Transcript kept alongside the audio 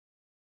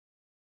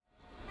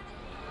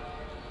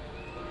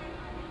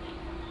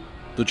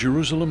The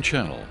Jerusalem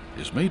Channel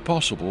is made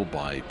possible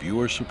by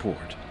viewer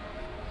support.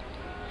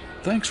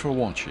 Thanks for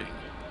watching.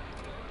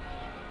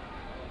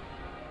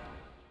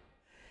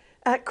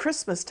 At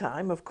Christmas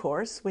time, of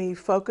course, we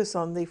focus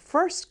on the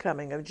first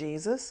coming of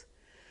Jesus,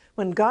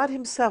 when God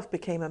himself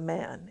became a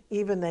man,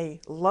 even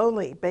a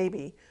lowly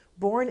baby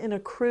born in a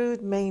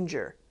crude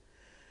manger.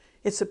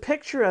 It's a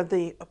picture of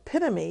the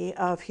epitome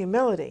of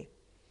humility.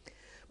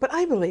 But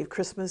I believe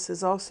Christmas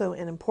is also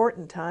an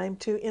important time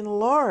to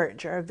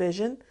enlarge our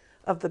vision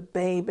of the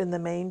babe in the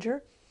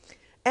manger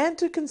and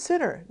to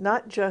consider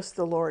not just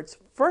the Lord's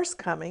first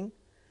coming,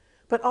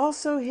 but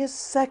also his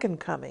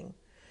second coming,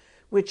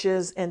 which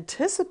is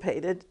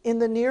anticipated in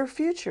the near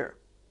future.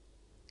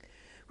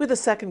 With the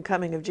second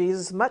coming of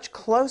Jesus much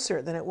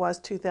closer than it was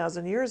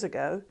 2,000 years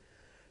ago,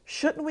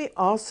 shouldn't we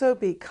also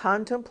be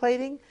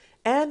contemplating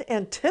and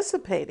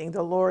anticipating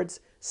the Lord's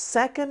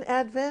second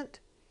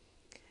advent?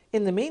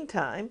 In the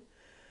meantime,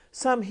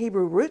 some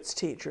Hebrew roots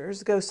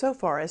teachers go so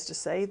far as to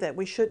say that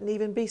we shouldn't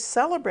even be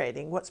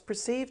celebrating what's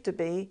perceived to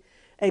be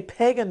a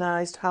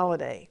paganized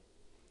holiday.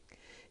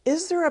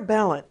 Is there a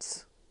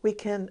balance we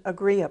can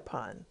agree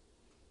upon?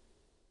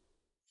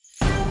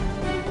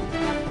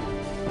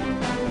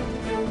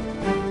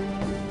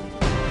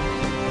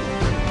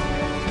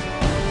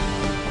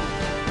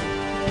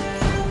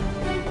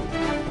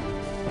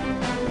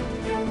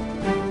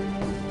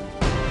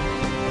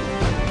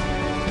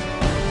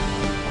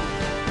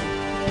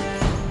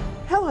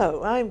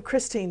 Hello, I'm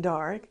Christine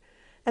Darg,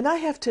 and I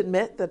have to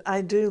admit that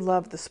I do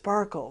love the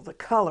sparkle, the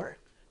color,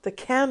 the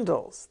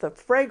candles, the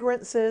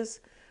fragrances,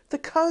 the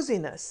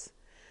coziness,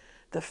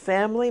 the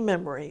family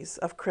memories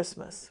of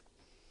Christmas.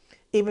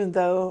 Even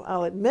though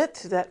I'll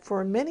admit that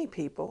for many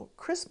people,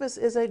 Christmas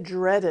is a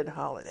dreaded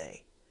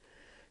holiday.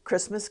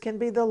 Christmas can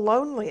be the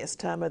loneliest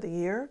time of the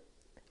year,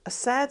 a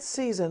sad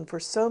season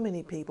for so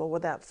many people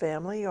without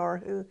family or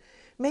who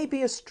may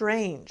be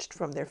estranged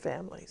from their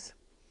families.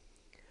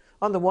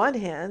 On the one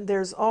hand,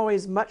 there's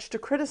always much to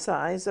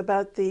criticize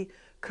about the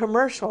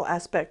commercial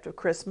aspect of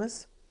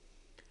Christmas.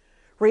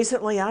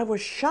 Recently, I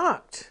was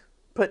shocked,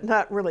 but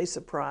not really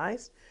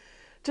surprised,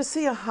 to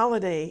see a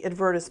holiday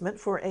advertisement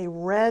for a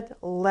red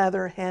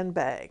leather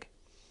handbag.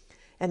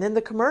 And in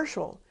the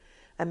commercial,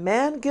 a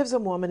man gives a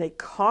woman a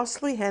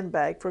costly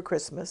handbag for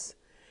Christmas,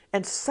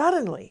 and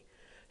suddenly,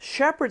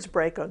 shepherds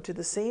break onto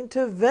the scene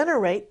to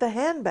venerate the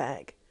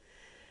handbag.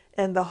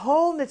 And the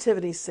whole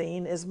nativity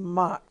scene is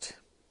mocked.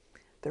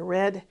 The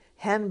red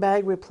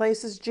handbag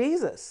replaces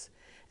Jesus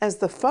as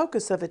the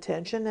focus of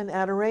attention and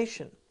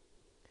adoration.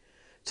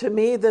 To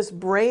me, this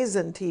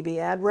brazen TV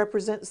ad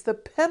represents the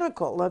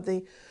pinnacle of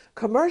the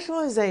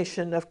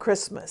commercialization of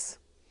Christmas.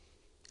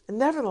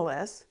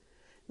 Nevertheless,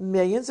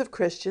 millions of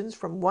Christians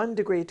from one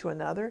degree to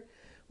another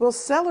will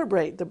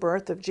celebrate the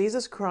birth of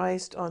Jesus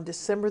Christ on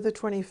December the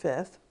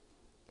 25th,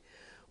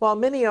 while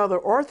many other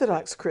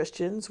Orthodox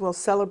Christians will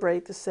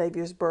celebrate the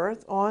Savior's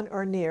birth on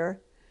or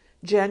near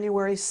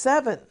January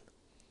 7th.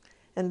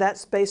 And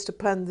that's based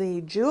upon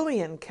the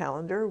Julian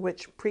calendar,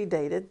 which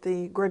predated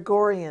the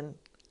Gregorian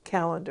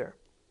calendar.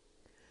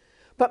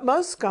 But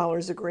most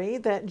scholars agree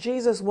that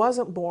Jesus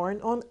wasn't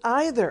born on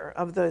either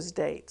of those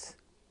dates.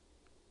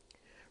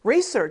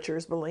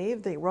 Researchers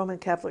believe the Roman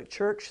Catholic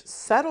Church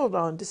settled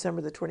on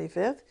December the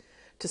 25th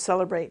to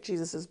celebrate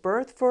Jesus'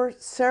 birth for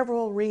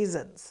several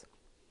reasons.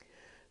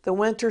 The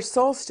winter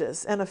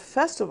solstice and a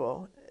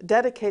festival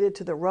dedicated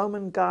to the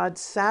Roman god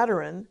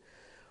Saturn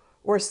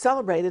were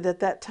celebrated at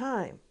that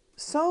time.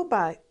 So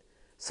by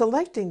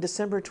selecting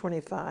December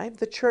 25,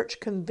 the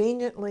church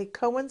conveniently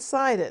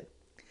coincided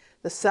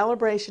the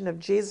celebration of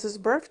Jesus'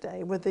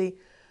 birthday with the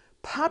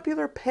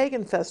popular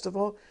pagan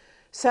festival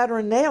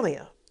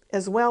Saturnalia,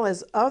 as well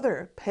as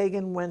other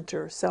pagan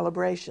winter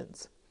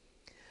celebrations.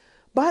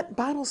 But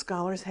Bible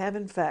scholars have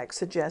in fact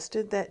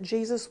suggested that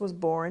Jesus was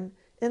born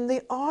in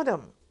the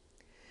autumn,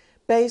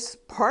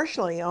 based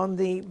partially on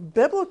the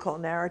biblical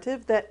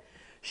narrative that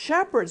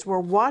shepherds were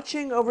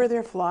watching over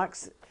their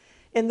flocks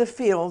in the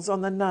fields on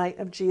the night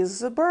of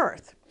Jesus'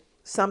 birth,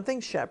 something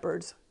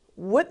shepherds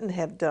wouldn't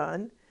have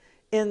done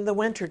in the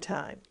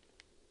wintertime.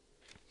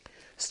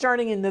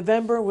 Starting in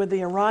November with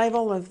the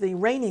arrival of the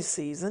rainy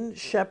season,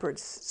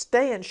 shepherds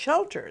stay in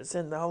shelters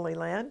in the Holy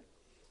Land.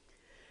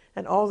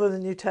 And although the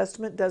New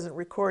Testament doesn't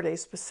record a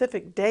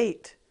specific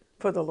date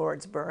for the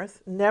Lord's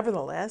birth,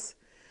 nevertheless,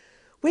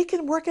 we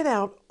can work it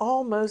out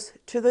almost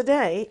to the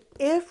day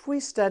if we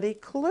study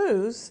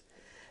clues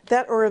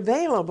that are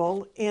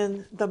available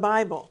in the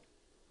Bible.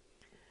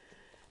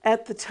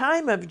 At the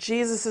time of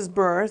Jesus'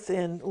 birth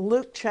in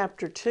Luke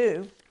chapter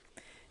 2,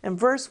 and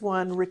verse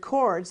 1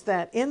 records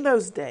that in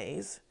those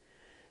days,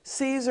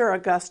 Caesar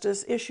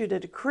Augustus issued a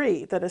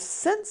decree that a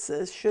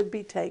census should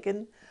be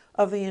taken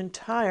of the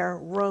entire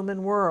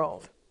Roman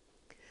world.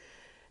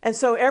 And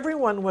so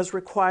everyone was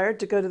required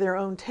to go to their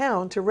own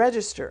town to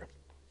register.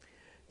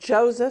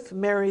 Joseph,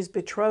 Mary's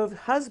betrothed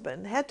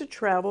husband, had to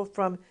travel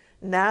from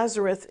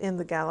Nazareth in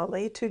the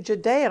Galilee to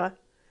Judea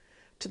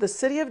to the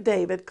city of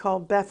David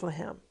called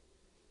Bethlehem.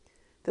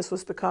 This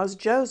was because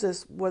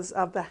Joseph was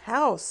of the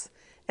house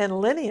and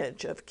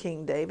lineage of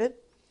King David,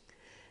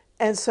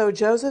 And so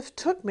Joseph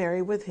took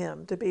Mary with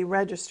him to be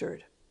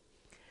registered.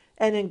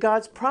 And in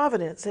God's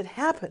providence, it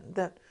happened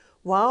that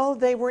while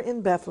they were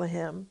in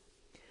Bethlehem,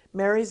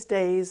 Mary's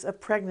days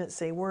of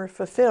pregnancy were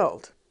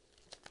fulfilled.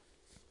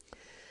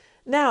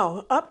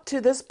 Now, up to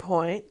this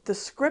point, the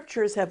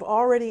scriptures have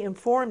already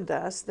informed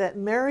us that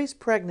Mary's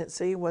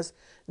pregnancy was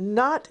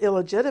not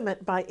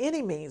illegitimate by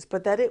any means,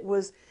 but that it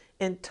was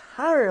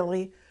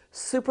entirely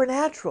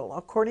supernatural,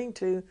 according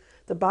to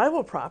the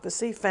Bible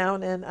prophecy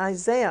found in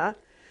Isaiah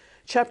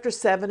chapter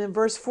 7 and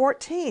verse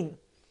 14,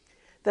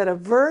 that a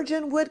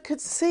virgin would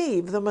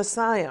conceive the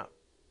Messiah.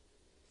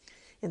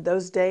 In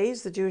those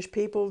days, the Jewish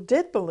people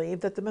did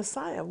believe that the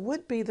Messiah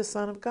would be the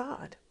Son of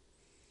God.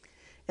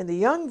 And the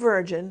young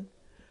virgin,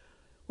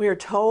 we are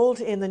told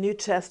in the New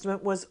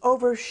Testament, was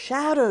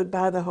overshadowed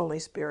by the Holy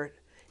Spirit,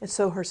 and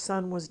so her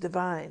son was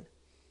divine.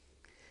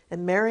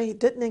 And Mary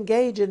didn't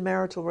engage in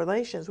marital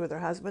relations with her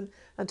husband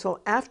until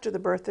after the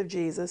birth of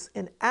Jesus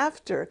and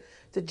after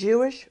the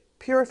Jewish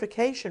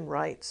purification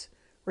rites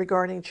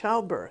regarding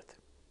childbirth.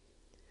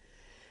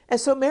 And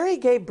so Mary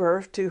gave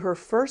birth to her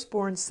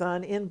firstborn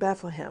son in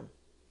Bethlehem.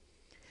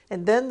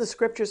 And then the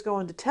scriptures go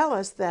on to tell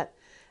us that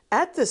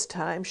at this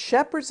time,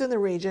 shepherds in the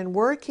region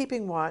were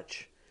keeping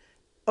watch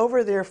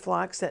over their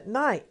flocks at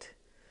night.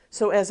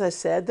 So as I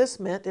said, this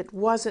meant it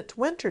wasn't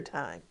winter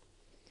time.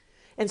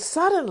 And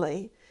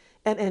suddenly,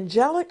 an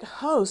angelic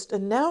host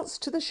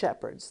announced to the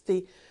shepherds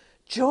the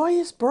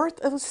joyous birth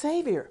of a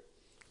Savior,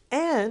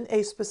 and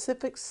a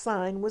specific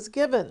sign was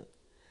given,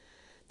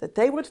 that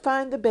they would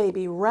find the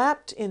baby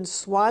wrapped in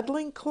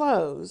swaddling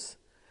clothes,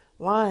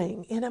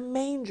 lying in a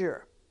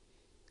manger.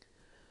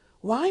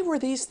 Why were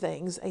these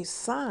things a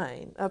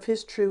sign of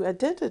his true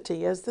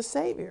identity as the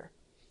Savior?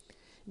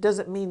 It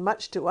doesn't mean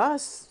much to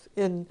us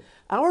in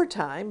our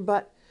time,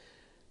 but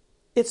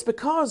it's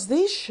because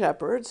these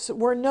shepherds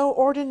were no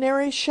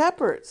ordinary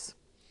shepherds.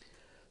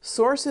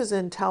 Sources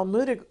in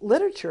Talmudic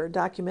literature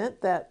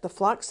document that the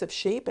flocks of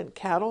sheep and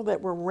cattle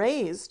that were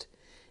raised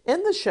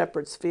in the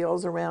shepherds'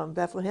 fields around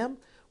Bethlehem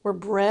were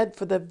bred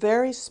for the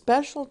very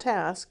special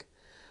task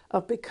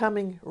of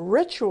becoming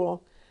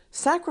ritual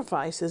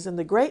sacrifices in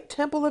the great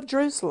temple of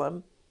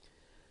Jerusalem,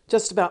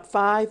 just about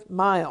 5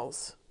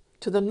 miles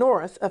to the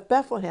north of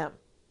Bethlehem.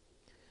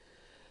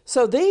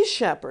 So these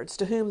shepherds,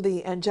 to whom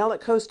the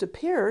angelic host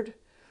appeared,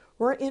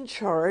 were in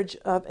charge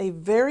of a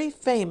very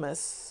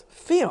famous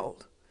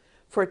field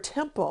for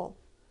temple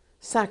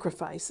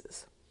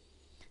sacrifices.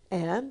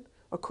 And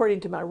according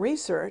to my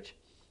research,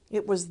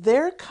 it was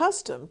their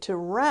custom to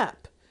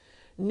wrap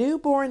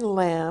newborn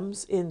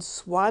lambs in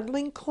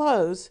swaddling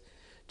clothes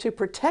to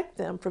protect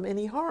them from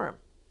any harm.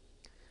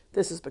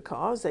 This is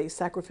because a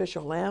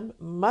sacrificial lamb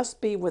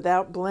must be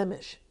without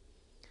blemish.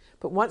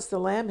 But once the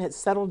lamb had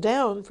settled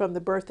down from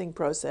the birthing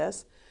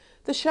process,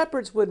 the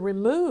shepherds would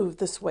remove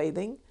the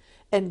swathing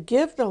and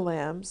give the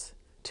lambs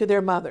to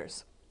their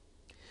mothers.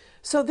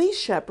 So these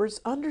shepherds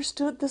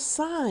understood the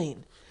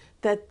sign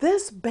that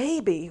this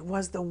baby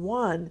was the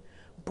one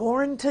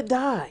born to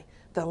die,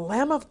 the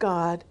Lamb of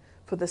God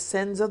for the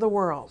sins of the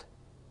world.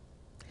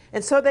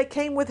 And so they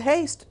came with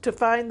haste to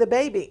find the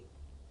baby.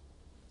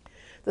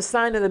 The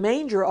sign of the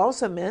manger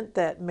also meant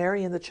that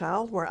Mary and the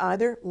child were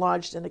either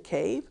lodged in a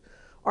cave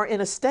or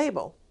in a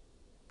stable,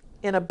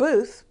 in a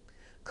booth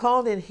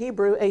called in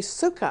Hebrew a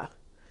sukkah.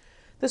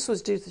 This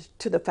was due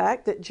to the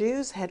fact that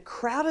Jews had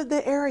crowded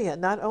the area,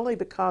 not only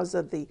because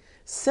of the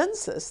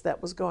census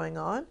that was going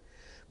on,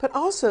 but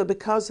also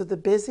because of the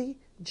busy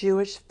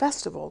Jewish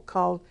festival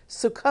called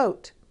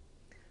Sukkot,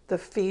 the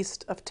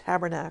Feast of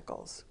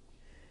Tabernacles.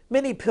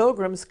 Many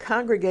pilgrims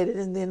congregated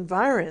in the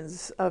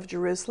environs of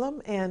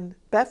Jerusalem, and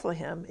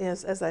Bethlehem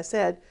is, as I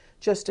said,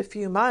 just a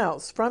few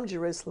miles from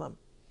Jerusalem.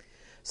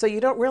 So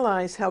you don't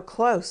realize how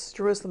close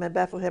Jerusalem and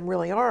Bethlehem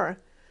really are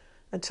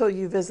until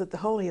you visit the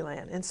Holy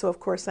Land. And so, of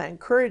course, I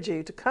encourage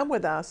you to come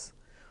with us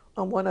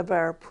on one of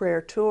our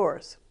prayer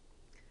tours.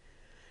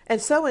 And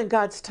so in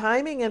God's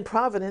timing and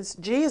providence,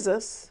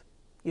 Jesus,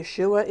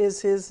 Yeshua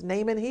is his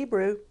name in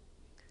Hebrew,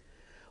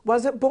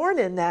 wasn't born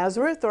in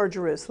Nazareth or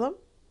Jerusalem.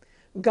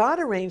 God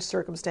arranged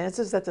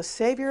circumstances that the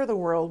Savior of the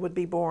world would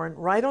be born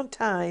right on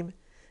time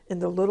in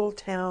the little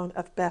town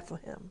of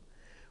Bethlehem,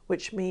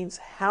 which means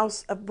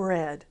house of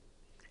bread,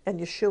 and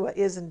Yeshua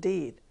is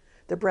indeed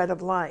the bread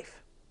of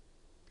life.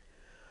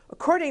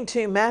 According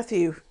to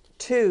Matthew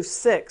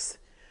 2:6,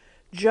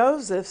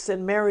 Joseph's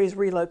and Mary's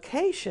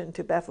relocation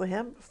to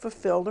Bethlehem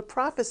fulfilled a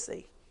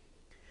prophecy.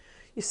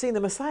 You see,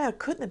 the Messiah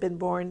couldn't have been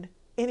born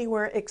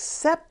anywhere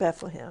except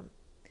Bethlehem.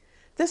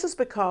 This is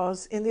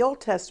because in the Old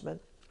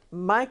Testament,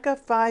 Micah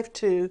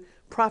 5:2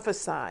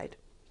 prophesied,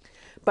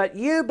 "But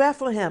you,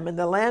 Bethlehem, in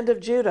the land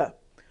of Judah,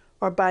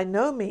 are by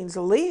no means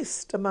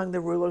least among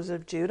the rulers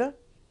of Judah,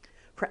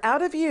 for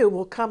out of you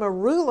will come a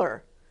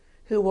ruler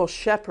who will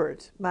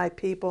shepherd my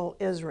people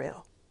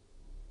Israel."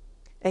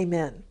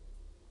 Amen.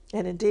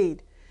 And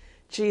indeed,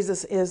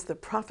 Jesus is the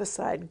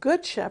prophesied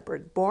good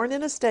shepherd born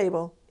in a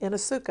stable, in a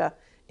sukkah,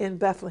 in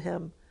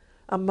Bethlehem,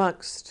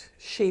 amongst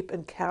sheep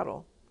and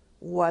cattle.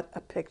 What a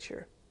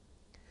picture.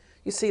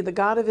 You see, the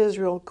God of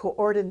Israel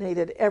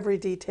coordinated every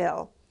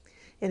detail.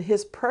 In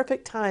his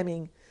perfect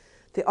timing,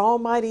 the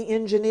Almighty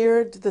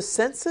engineered the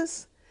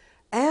census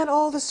and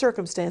all the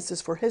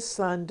circumstances for his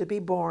son to be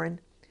born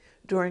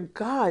during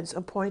God's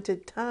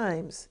appointed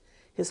times,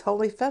 his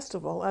holy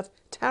festival of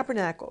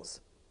tabernacles.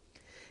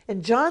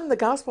 And John, the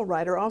gospel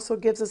writer, also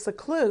gives us a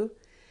clue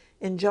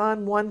in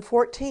John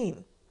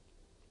 1:14.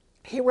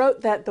 He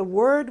wrote that the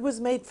Word was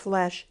made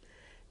flesh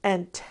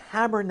and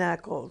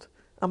tabernacled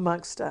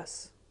amongst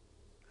us.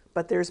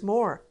 But there's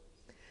more.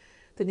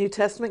 The New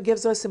Testament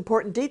gives us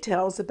important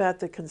details about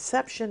the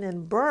conception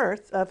and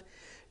birth of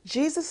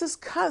Jesus'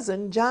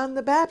 cousin, John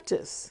the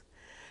Baptist.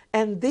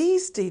 And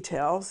these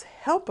details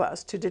help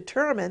us to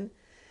determine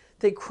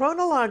the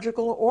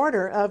chronological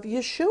order of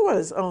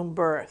Yeshua's own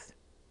birth.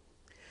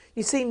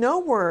 You see, no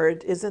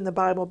word is in the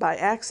Bible by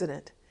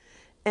accident,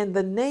 and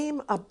the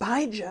name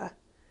Abijah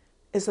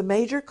is a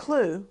major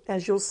clue,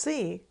 as you'll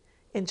see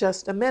in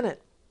just a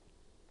minute.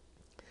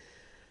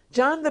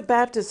 John the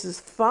Baptist's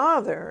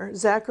father,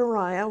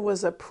 Zechariah,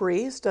 was a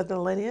priest of the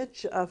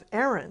lineage of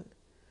Aaron,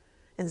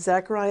 and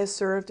Zechariah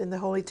served in the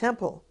Holy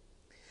Temple.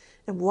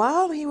 And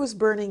while he was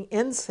burning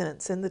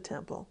incense in the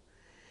temple,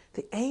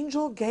 the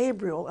angel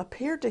Gabriel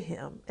appeared to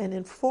him and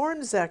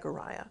informed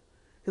Zechariah,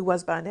 who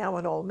was by now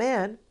an old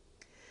man,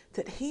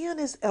 that he and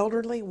his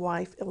elderly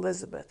wife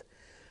Elizabeth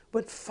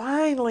would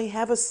finally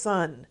have a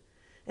son,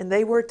 and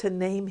they were to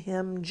name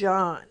him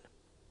John.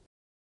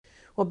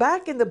 Well,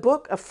 back in the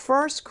book of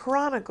 1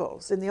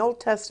 Chronicles in the Old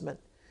Testament,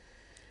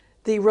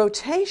 the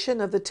rotation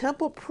of the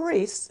temple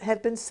priests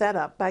had been set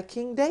up by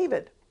King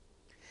David.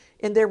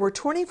 And there were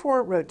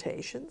 24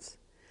 rotations.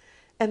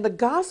 And the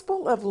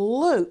Gospel of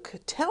Luke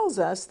tells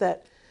us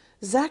that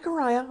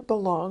Zechariah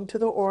belonged to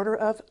the order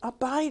of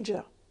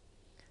Abijah.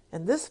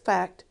 And this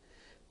fact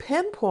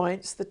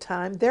pinpoints the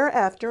time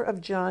thereafter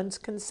of John's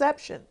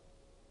conception.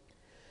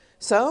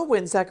 So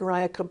when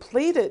Zechariah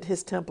completed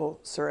his temple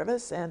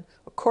service, and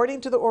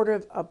according to the order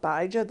of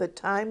Abijah, the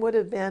time would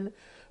have been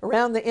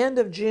around the end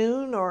of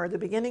June or the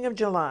beginning of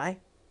July,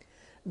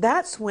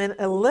 that's when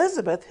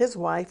Elizabeth, his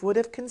wife, would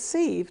have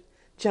conceived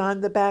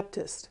John the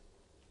Baptist.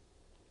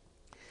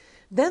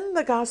 Then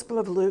the Gospel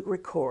of Luke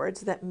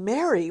records that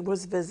Mary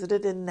was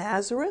visited in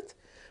Nazareth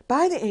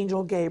by the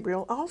angel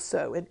Gabriel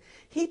also, and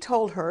he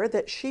told her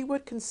that she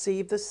would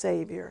conceive the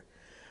Savior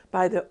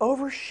by the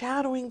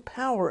overshadowing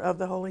power of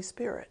the Holy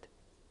Spirit.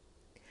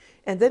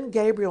 And then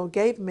Gabriel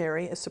gave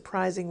Mary a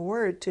surprising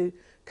word to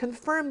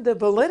confirm the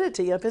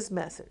validity of his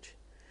message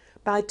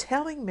by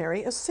telling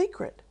Mary a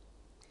secret,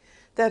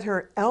 that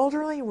her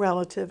elderly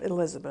relative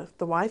Elizabeth,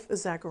 the wife of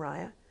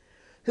Zechariah,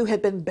 who had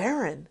been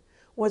barren,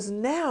 was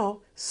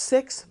now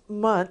 6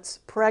 months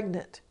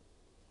pregnant.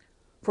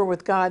 For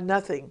with God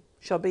nothing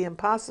shall be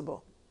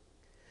impossible.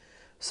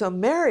 So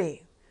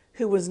Mary,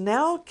 who was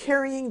now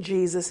carrying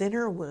Jesus in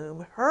her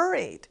womb,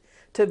 hurried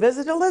to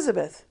visit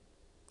Elizabeth.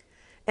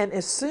 And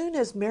as soon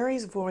as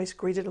Mary's voice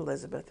greeted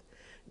Elizabeth,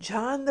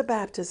 John the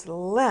Baptist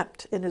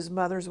leapt in his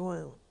mother's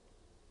womb.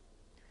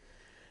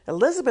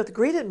 Elizabeth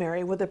greeted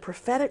Mary with a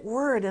prophetic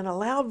word in a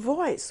loud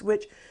voice,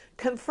 which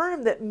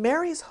confirmed that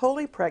Mary's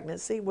holy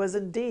pregnancy was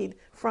indeed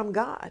from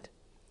God.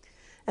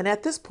 And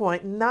at this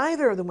point,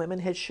 neither of the women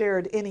had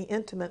shared any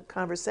intimate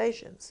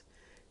conversations.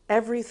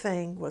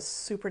 Everything was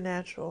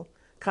supernatural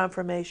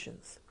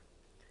confirmations.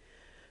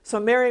 So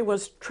Mary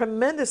was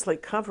tremendously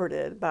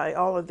comforted by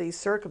all of these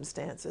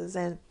circumstances,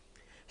 and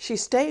she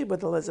stayed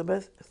with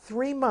Elizabeth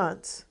 3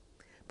 months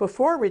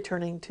before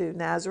returning to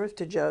Nazareth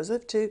to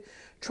Joseph to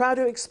try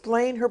to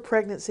explain her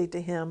pregnancy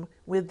to him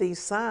with these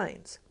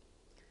signs.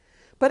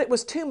 But it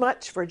was too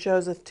much for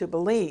Joseph to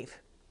believe,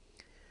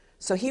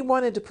 so he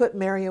wanted to put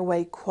Mary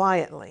away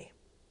quietly.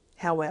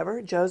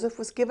 However, Joseph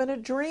was given a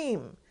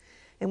dream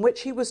in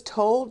which he was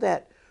told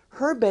that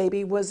her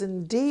baby was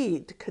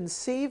indeed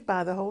conceived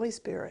by the Holy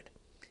Spirit,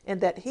 and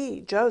that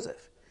he,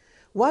 Joseph,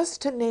 was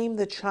to name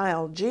the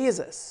child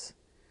Jesus,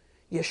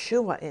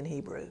 Yeshua in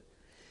Hebrew,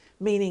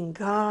 meaning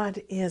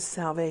God is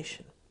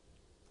salvation.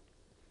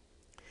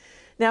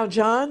 Now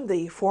John,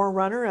 the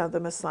forerunner of the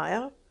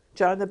Messiah,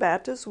 John the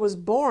Baptist, was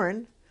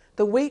born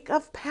the week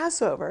of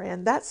Passover,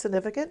 and that's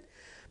significant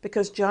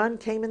because John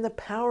came in the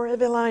power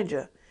of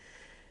Elijah,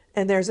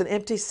 and there's an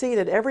empty seat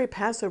at every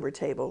Passover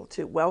table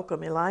to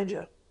welcome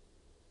Elijah.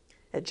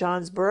 At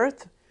John's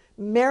birth,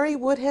 Mary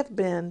would have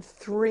been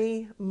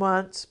 3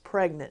 months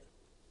pregnant.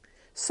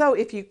 So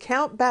if you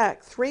count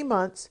back 3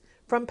 months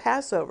from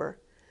Passover,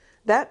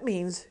 that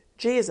means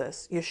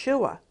Jesus,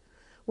 Yeshua,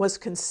 was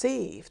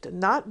conceived,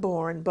 not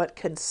born, but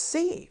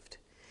conceived.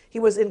 He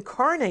was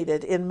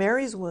incarnated in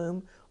Mary's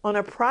womb on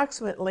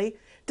approximately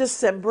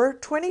December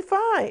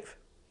 25.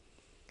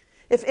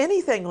 If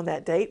anything on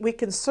that date, we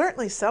can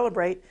certainly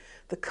celebrate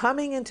the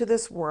coming into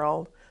this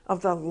world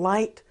of the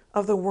light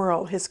of the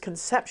world, his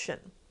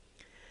conception.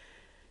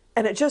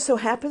 And it just so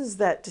happens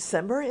that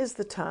December is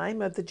the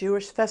time of the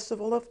Jewish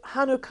festival of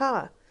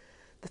Hanukkah,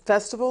 the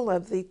festival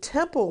of the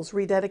temple's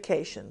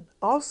rededication,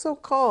 also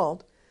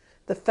called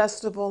the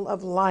Festival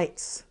of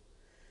Lights.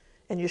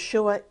 And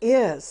Yeshua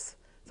is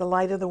the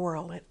light of the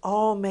world. It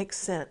all makes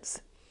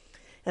sense.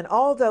 And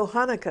although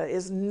Hanukkah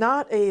is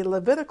not a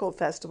Levitical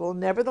festival,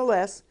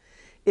 nevertheless,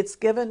 it's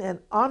given an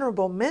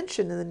honorable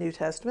mention in the New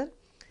Testament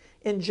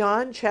in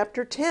John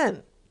chapter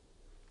 10,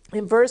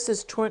 in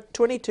verses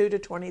 22 to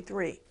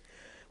 23,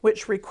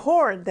 which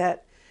record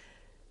that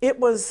it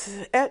was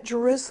at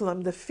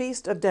Jerusalem, the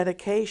Feast of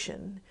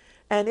Dedication,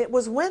 and it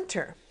was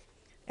winter,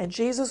 and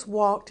Jesus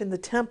walked in the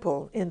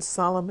temple in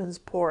Solomon's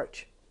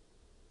porch.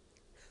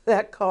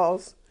 That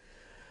calls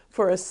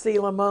for a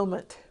Selah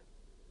moment.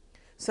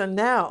 So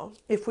now,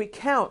 if we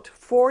count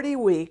 40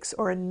 weeks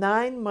or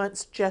 9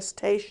 months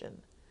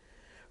gestation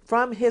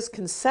from his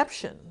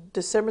conception,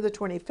 December the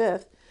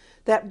 25th,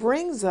 that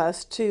brings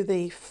us to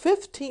the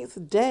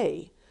 15th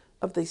day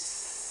of the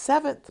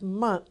 7th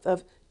month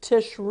of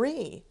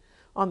Tishri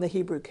on the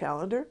Hebrew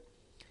calendar.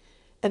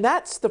 And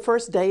that's the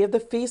first day of the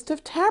Feast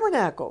of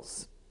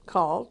Tabernacles,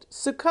 called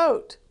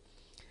Sukkot.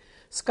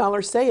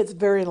 Scholars say it's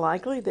very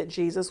likely that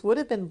Jesus would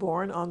have been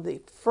born on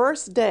the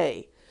first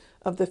day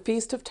of the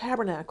Feast of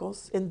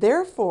Tabernacles, and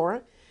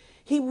therefore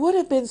he would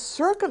have been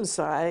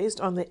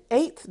circumcised on the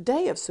 8th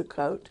day of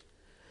Sukkot,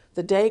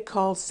 the day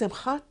called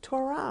Simchat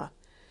Torah,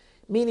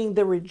 meaning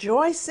the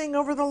rejoicing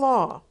over the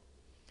law.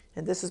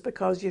 And this is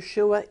because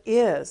Yeshua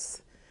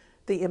is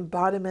the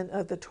embodiment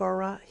of the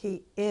Torah.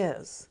 He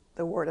is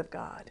the Word of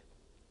God.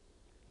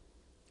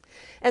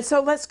 And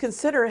so let's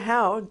consider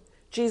how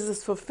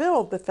Jesus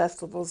fulfilled the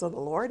festivals of the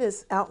Lord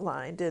as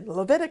outlined in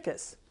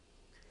Leviticus.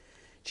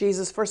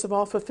 Jesus, first of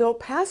all, fulfilled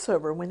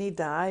Passover when he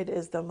died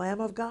as the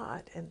Lamb of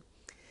God. And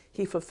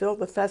he fulfilled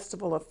the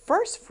festival of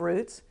first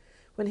fruits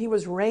when he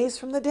was raised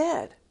from the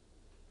dead.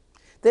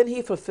 Then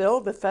he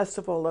fulfilled the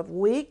festival of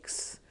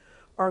weeks,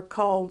 or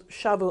called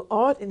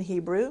Shavuot in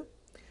Hebrew,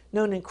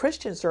 known in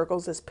Christian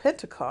circles as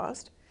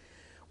Pentecost,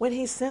 when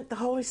he sent the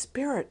Holy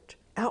Spirit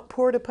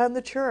outpoured upon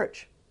the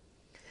church.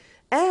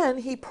 And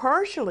he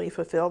partially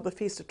fulfilled the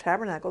Feast of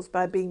Tabernacles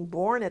by being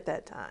born at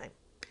that time.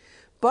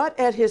 But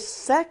at his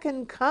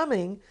second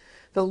coming,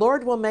 the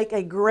Lord will make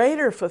a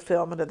greater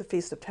fulfillment of the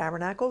Feast of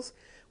Tabernacles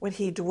when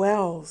he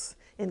dwells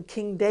in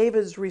King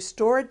David's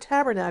restored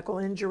tabernacle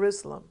in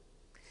Jerusalem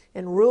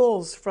and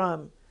rules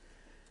from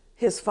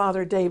his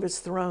father David's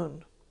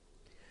throne.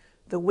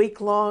 The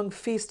week-long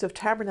Feast of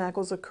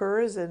Tabernacles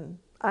occurs in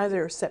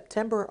either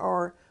September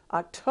or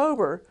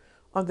October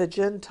on the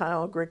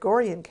Gentile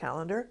Gregorian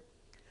calendar,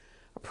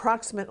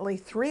 approximately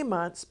 3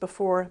 months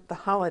before the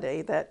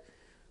holiday that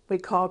we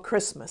call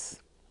Christmas.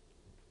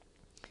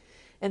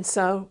 And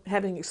so,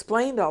 having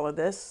explained all of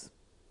this,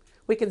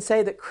 we can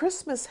say that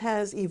Christmas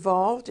has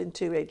evolved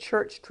into a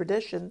church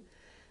tradition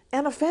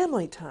and a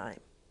family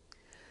time.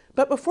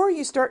 But before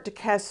you start to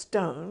cast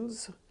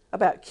stones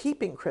about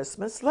keeping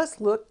Christmas, let's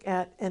look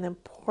at an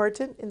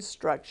important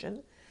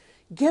instruction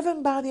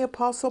given by the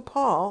Apostle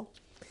Paul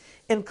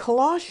in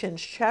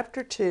Colossians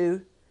chapter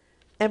 2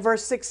 and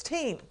verse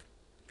 16.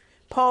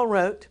 Paul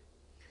wrote,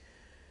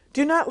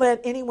 "Do not let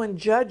anyone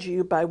judge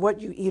you by what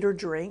you eat or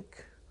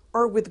drink,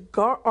 or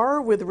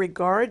with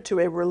regard to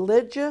a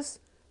religious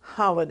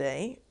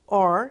holiday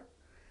or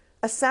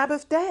a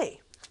Sabbath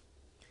day."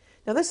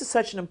 Now, this is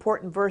such an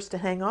important verse to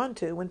hang on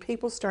to when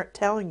people start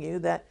telling you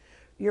that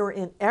you're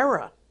in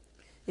error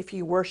if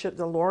you worship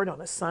the Lord on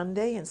a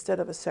Sunday instead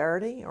of a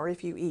Saturday, or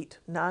if you eat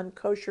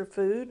non-kosher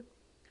food,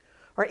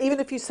 or even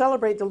if you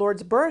celebrate the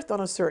Lord's birth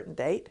on a certain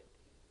date,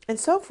 and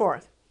so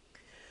forth.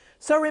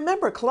 So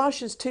remember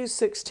Colossians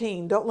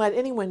 2:16, don't let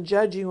anyone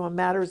judge you on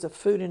matters of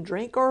food and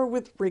drink or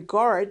with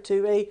regard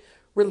to a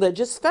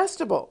religious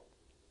festival.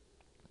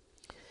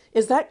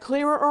 Is that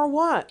clearer or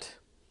what?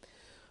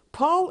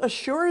 Paul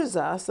assures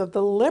us of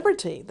the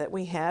liberty that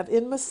we have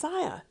in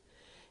Messiah.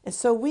 And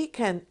so we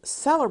can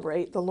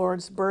celebrate the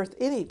Lord's birth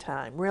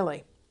anytime,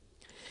 really.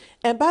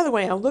 And by the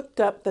way, I looked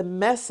up the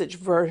Message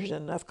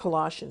version of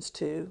Colossians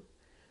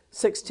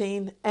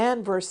 2:16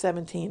 and verse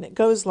 17. It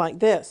goes like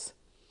this.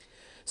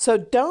 So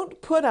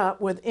don't put up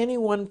with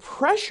anyone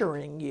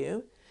pressuring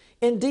you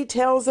in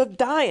details of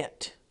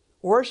diet,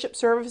 worship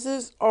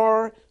services,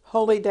 or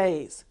holy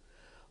days.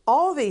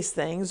 All these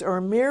things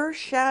are mere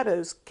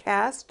shadows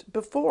cast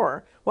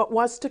before what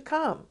was to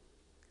come.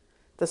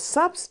 The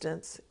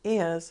substance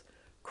is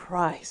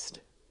Christ.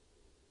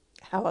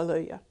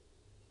 Hallelujah.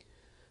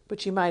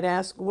 But you might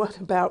ask, what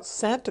about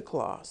Santa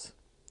Claus?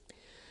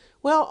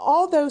 Well,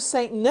 although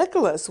St.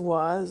 Nicholas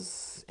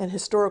was an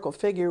historical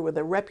figure with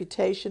a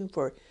reputation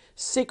for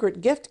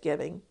secret gift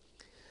giving,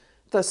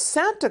 the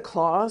Santa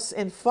Claus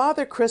and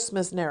Father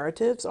Christmas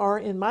narratives are,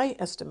 in my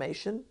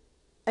estimation,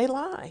 a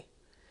lie.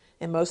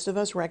 And most of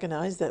us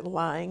recognize that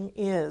lying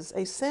is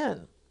a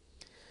sin.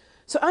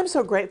 So I'm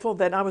so grateful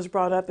that I was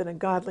brought up in a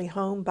godly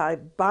home by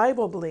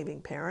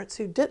Bible-believing parents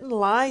who didn't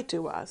lie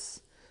to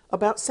us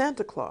about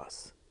Santa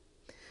Claus.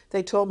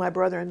 They told my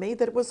brother and me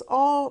that it was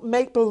all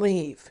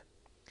make-believe.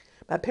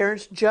 My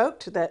parents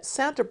joked that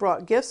Santa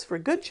brought gifts for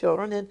good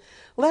children and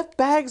left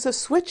bags of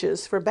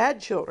switches for bad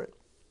children.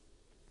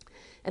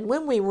 And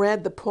when we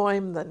read the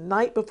poem The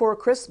Night Before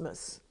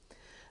Christmas,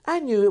 I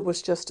knew it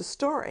was just a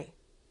story.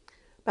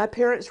 My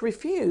parents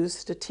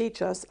refused to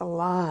teach us a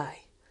lie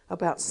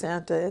about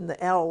Santa and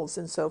the elves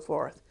and so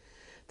forth.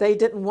 They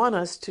didn't want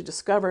us to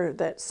discover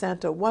that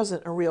Santa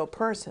wasn't a real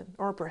person,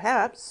 or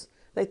perhaps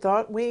they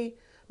thought we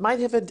might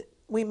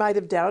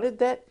have doubted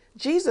that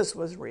Jesus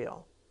was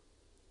real.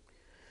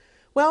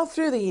 Well,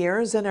 through the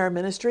years in our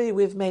ministry,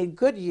 we've made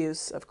good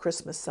use of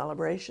Christmas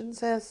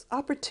celebrations as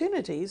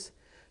opportunities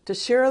to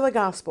share the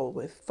gospel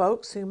with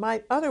folks who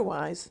might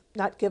otherwise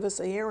not give us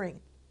a hearing.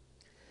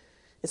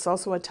 It's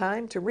also a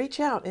time to reach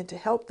out and to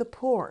help the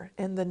poor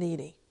and the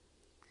needy.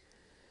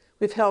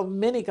 We've held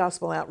many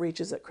gospel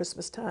outreaches at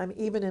Christmas time,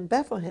 even in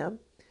Bethlehem,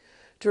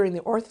 during the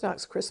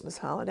Orthodox Christmas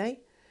holiday,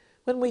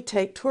 when we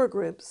take tour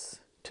groups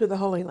to the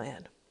Holy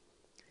Land.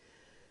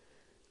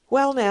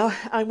 Well, now,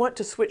 I want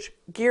to switch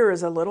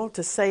gears a little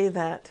to say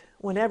that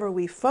whenever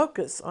we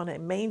focus on a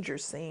manger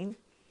scene,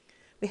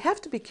 we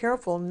have to be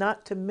careful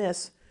not to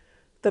miss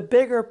the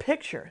bigger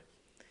picture,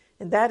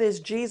 and that is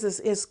Jesus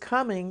is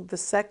coming the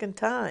second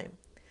time,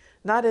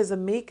 not as a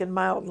meek and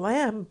mild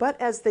lamb, but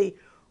as the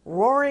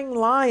roaring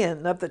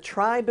lion of the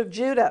tribe of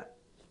Judah.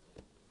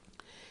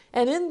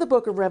 And in the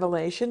book of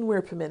Revelation,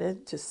 we're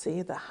permitted to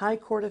see the high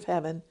court of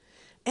heaven.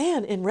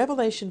 And in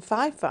Revelation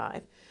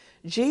 5:5,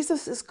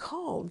 Jesus is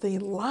called the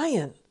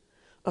Lion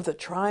of the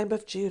tribe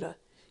of Judah,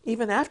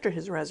 even after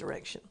his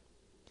resurrection.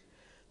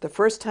 The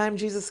first time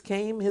Jesus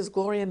came, his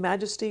glory and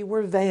majesty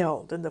were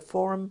veiled in the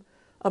form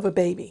of a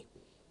baby.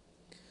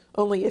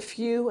 Only a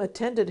few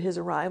attended his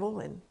arrival,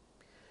 and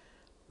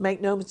make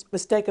no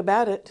mistake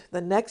about it,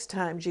 the next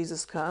time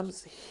Jesus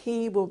comes,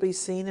 he will be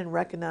seen and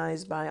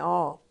recognized by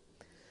all.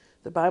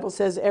 The Bible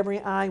says every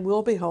eye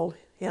will behold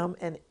him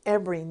and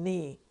every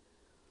knee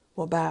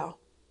will bow.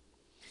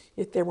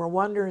 If there were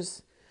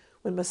wonders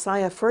when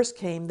Messiah first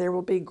came, there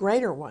will be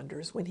greater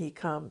wonders when he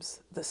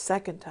comes the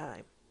second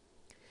time.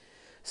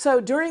 So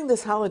during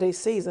this holiday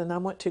season, I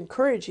want to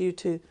encourage you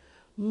to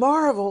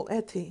marvel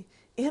at the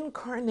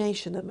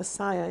incarnation of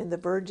Messiah in the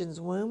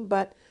Virgin's womb,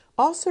 but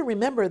also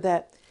remember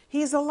that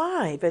he's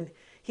alive and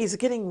he's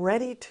getting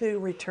ready to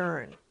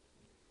return.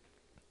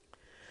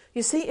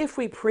 You see, if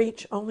we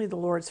preach only the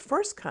Lord's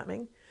first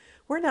coming,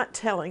 we're not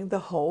telling the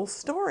whole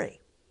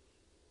story.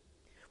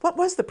 What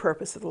was the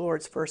purpose of the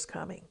Lord's first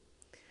coming?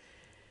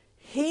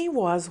 He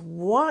was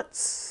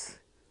once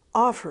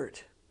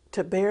offered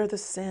to bear the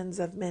sins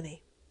of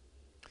many.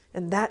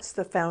 And that's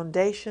the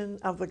foundation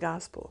of the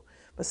gospel.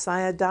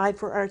 Messiah died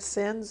for our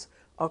sins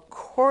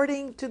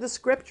according to the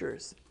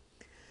scriptures.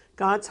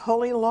 God's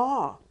holy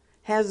law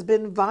has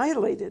been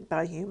violated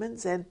by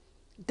humans, and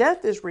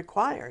death is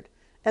required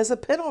as a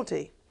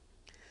penalty.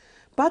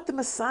 But the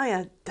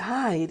Messiah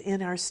died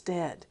in our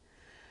stead.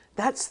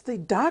 That's the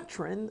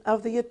doctrine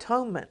of the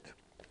atonement.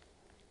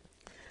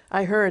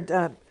 I heard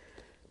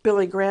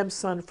Billy Graham's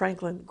son,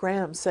 Franklin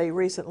Graham, say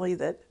recently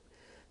that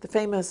the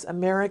famous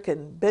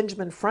American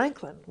Benjamin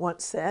Franklin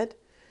once said,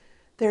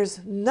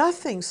 "There's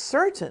nothing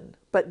certain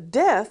but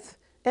death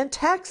and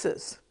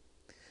taxes.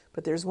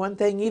 But there's one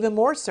thing even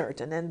more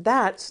certain, and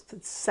that's the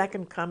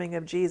second coming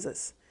of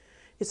Jesus.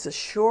 It's a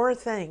sure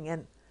thing."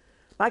 And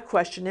my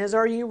question is,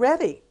 are you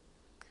ready?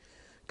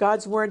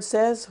 God's word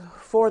says,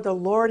 "For the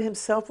Lord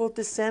himself will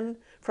descend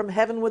from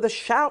heaven with a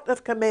shout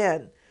of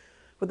command,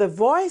 with the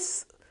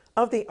voice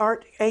of the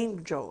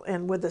archangel,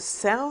 and with the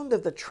sound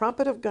of the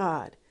trumpet of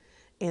God.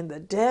 And the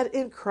dead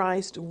in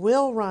Christ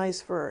will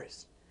rise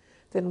first.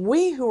 Then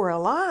we who are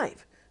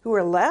alive, who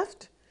are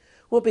left,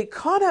 will be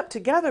caught up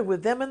together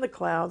with them in the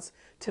clouds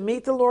to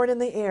meet the Lord in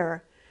the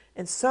air,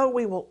 and so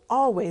we will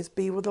always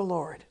be with the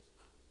Lord.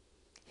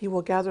 He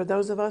will gather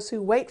those of us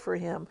who wait for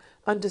him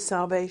unto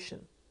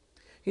salvation."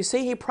 You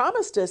see, he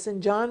promised us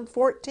in John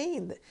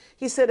 14,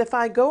 he said, "If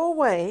I go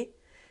away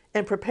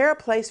and prepare a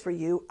place for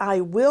you,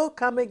 I will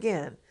come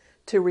again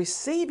to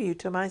receive you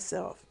to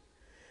myself,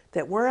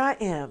 that where I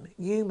am,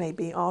 you may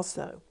be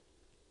also."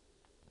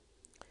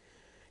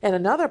 And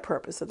another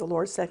purpose of the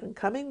Lord's second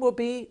coming will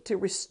be to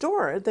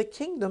restore the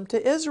kingdom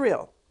to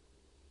Israel.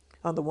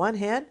 On the one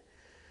hand,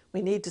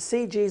 we need to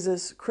see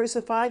Jesus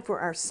crucified for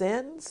our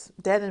sins,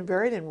 dead and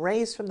buried, and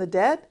raised from the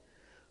dead,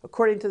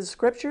 according to the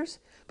scriptures.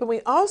 But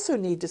we also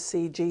need to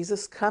see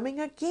Jesus coming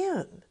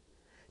again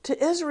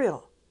to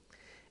Israel,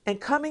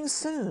 and coming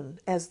soon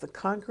as the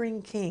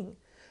conquering king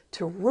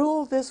to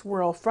rule this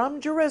world from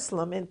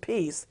Jerusalem in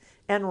peace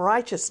and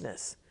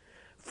righteousness,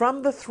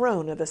 from the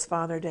throne of his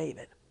father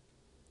David.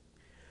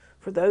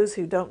 For those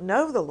who don't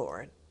know the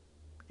Lord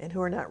and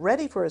who are not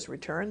ready for his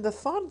return, the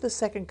thought of the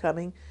second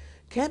coming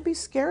can be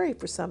scary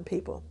for some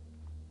people.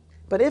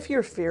 But if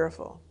you're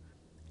fearful,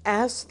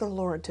 ask the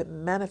Lord to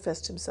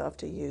manifest himself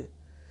to you,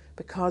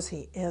 because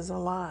he is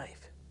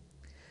alive.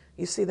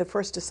 You see, the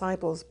first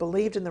disciples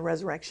believed in the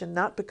resurrection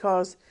not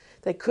because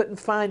they couldn't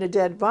find a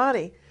dead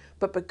body,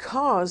 but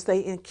because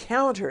they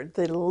encountered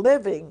the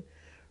living,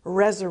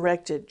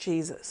 resurrected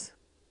Jesus.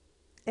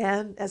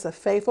 And as a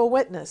faithful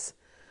witness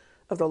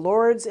of the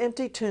Lord's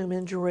empty tomb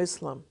in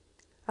Jerusalem,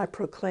 I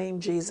proclaim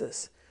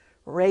Jesus,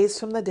 raised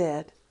from the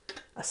dead,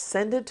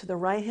 ascended to the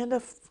right hand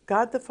of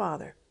God the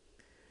Father.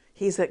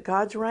 He's at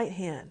God's right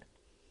hand.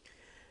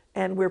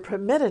 And we're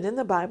permitted in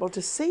the Bible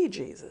to see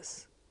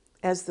Jesus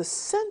as the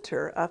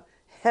center of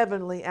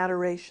heavenly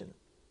adoration.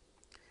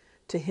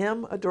 To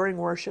him, adoring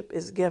worship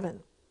is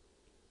given.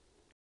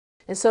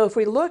 And so if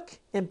we look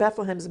in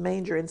Bethlehem's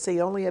manger and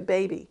see only a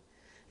baby,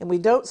 and we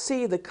don't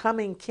see the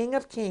coming King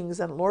of Kings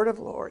and Lord of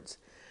Lords,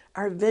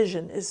 our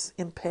vision is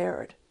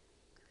impaired.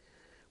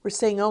 We're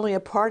seeing only a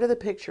part of the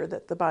picture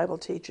that the Bible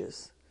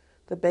teaches.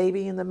 The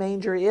baby in the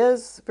manger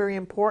is very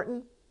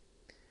important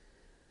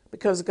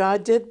because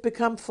God did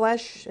become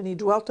flesh and he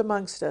dwelt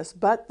amongst us,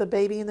 but the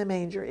baby in the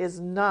manger is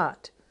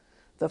not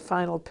the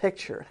final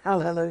picture.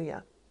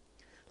 Hallelujah.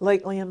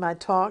 Lately in my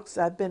talks,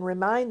 I've been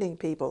reminding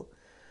people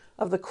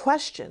of the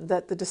question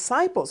that the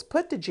disciples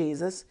put to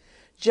Jesus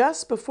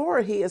just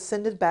before he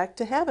ascended back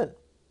to heaven.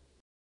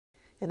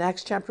 In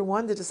Acts chapter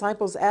 1, the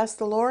disciples asked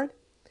the Lord,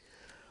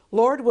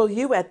 "Lord, will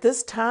you at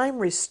this time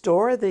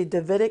restore the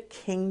Davidic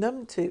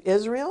kingdom to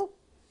Israel?"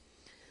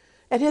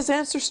 And his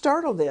answer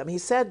startled them. He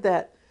said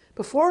that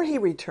before he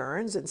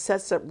returns and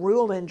sets up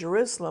rule in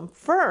Jerusalem,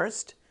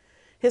 first,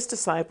 his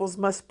disciples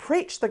must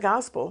preach the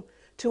gospel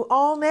to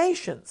all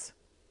nations.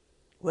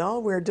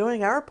 Well, we're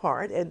doing our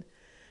part, and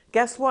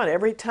guess what?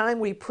 Every time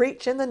we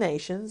preach in the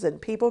nations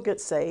and people get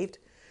saved,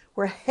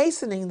 we're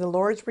hastening the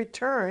Lord's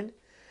return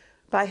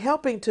by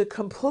helping to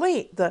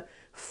complete the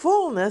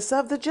fullness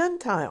of the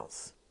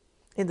Gentiles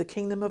in the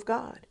kingdom of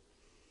God.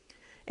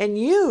 And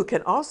you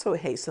can also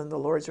hasten the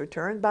Lord's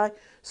return by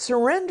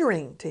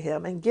surrendering to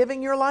him and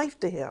giving your life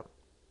to him.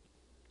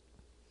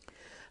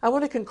 I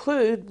want to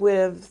conclude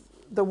with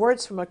the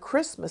words from a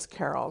Christmas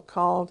carol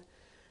called,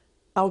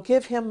 "I'll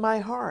Give Him My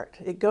Heart."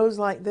 It goes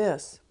like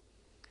this.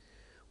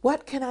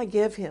 What can I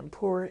give him,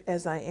 poor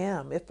as I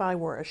am? If I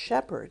were a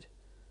shepherd,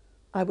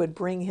 I would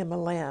bring him a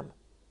lamb.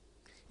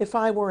 If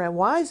I were a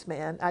wise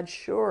man, I'd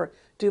sure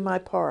do my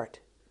part.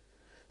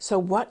 So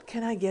what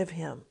can I give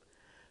him?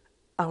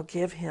 I'll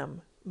give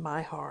him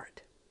my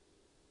heart.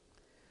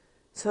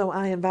 So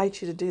I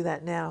invite you to do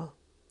that now.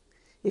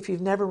 If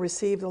you've never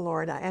received the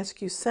Lord, I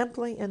ask you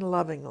simply and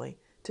lovingly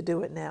to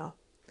do it now.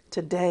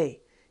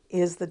 Today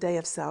is the day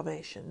of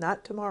salvation,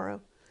 not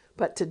tomorrow,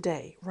 but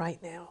today,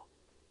 right now.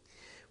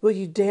 Will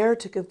you dare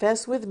to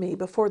confess with me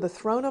before the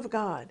throne of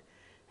God,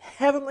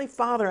 Heavenly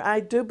Father, I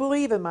do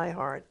believe in my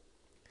heart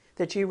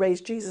that you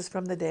raised Jesus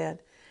from the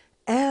dead,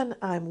 and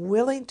I'm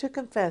willing to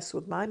confess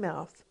with my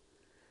mouth,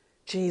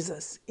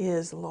 Jesus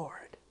is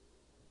Lord.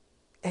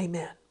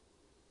 Amen.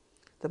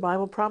 The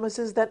Bible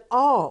promises that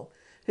all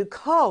who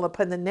call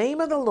upon the name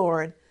of the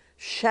Lord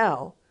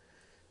shall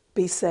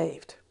be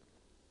saved.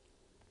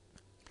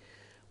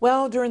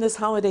 Well, during this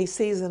holiday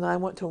season, I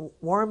want to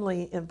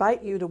warmly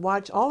invite you to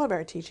watch all of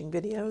our teaching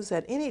videos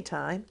at any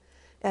time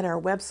at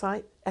our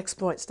website,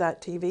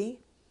 exploits.tv,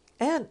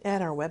 and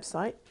at our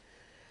website.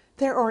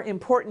 There are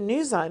important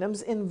news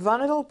items and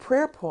vital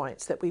prayer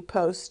points that we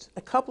post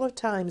a couple of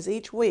times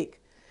each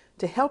week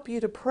to help you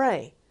to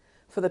pray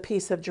for the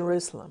peace of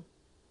Jerusalem.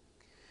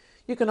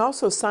 You can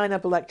also sign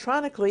up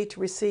electronically to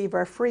receive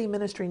our free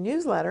ministry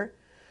newsletter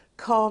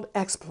called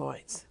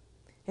Exploits.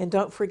 And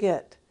don't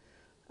forget,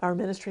 our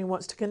ministry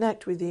wants to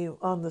connect with you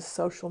on the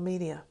social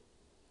media.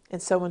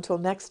 And so until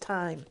next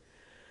time,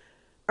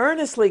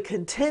 earnestly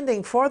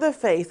contending for the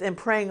faith and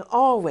praying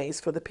always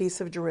for the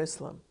peace of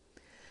Jerusalem,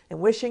 and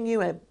wishing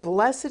you a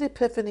blessed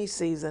Epiphany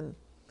season,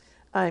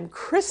 I'm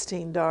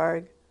Christine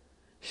Darg.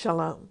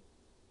 Shalom.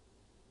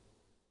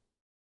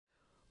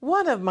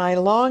 One of my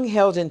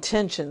long-held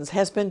intentions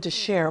has been to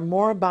share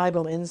more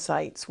Bible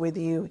insights with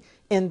you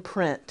in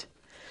print.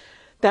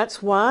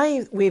 That's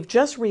why we've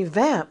just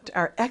revamped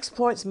our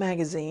Exploits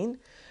magazine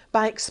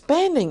by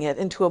expanding it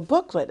into a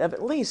booklet of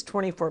at least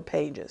 24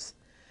 pages.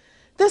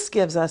 This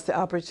gives us the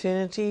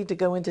opportunity to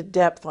go into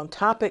depth on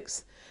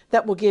topics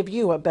that will give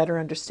you a better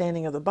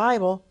understanding of the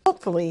Bible,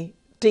 hopefully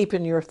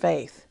deepen your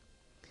faith.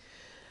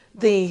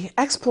 The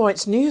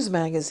Exploits News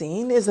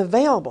magazine is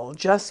available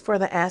just for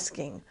the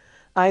asking,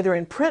 either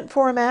in print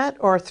format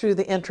or through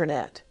the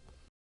intranet.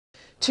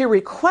 To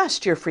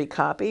request your free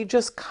copy,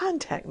 just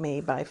contact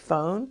me by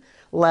phone,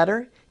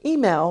 letter,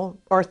 email,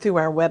 or through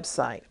our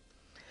website.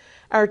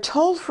 Our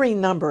toll-free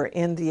number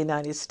in the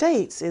United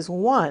States is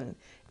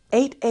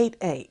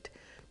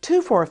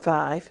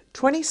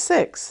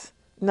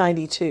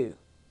 1-888-245-2692.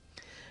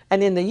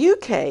 And in the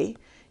UK,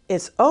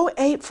 it's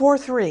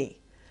 0843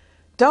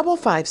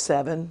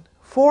 557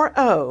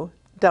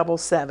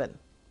 4077.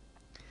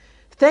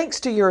 Thanks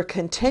to your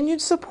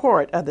continued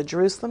support of the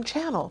Jerusalem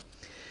Channel,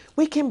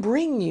 we can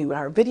bring you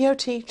our video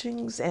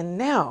teachings and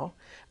now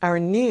our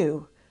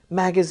new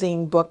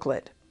magazine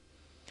booklet.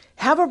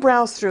 Have a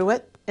browse through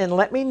it and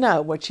let me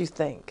know what you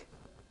think.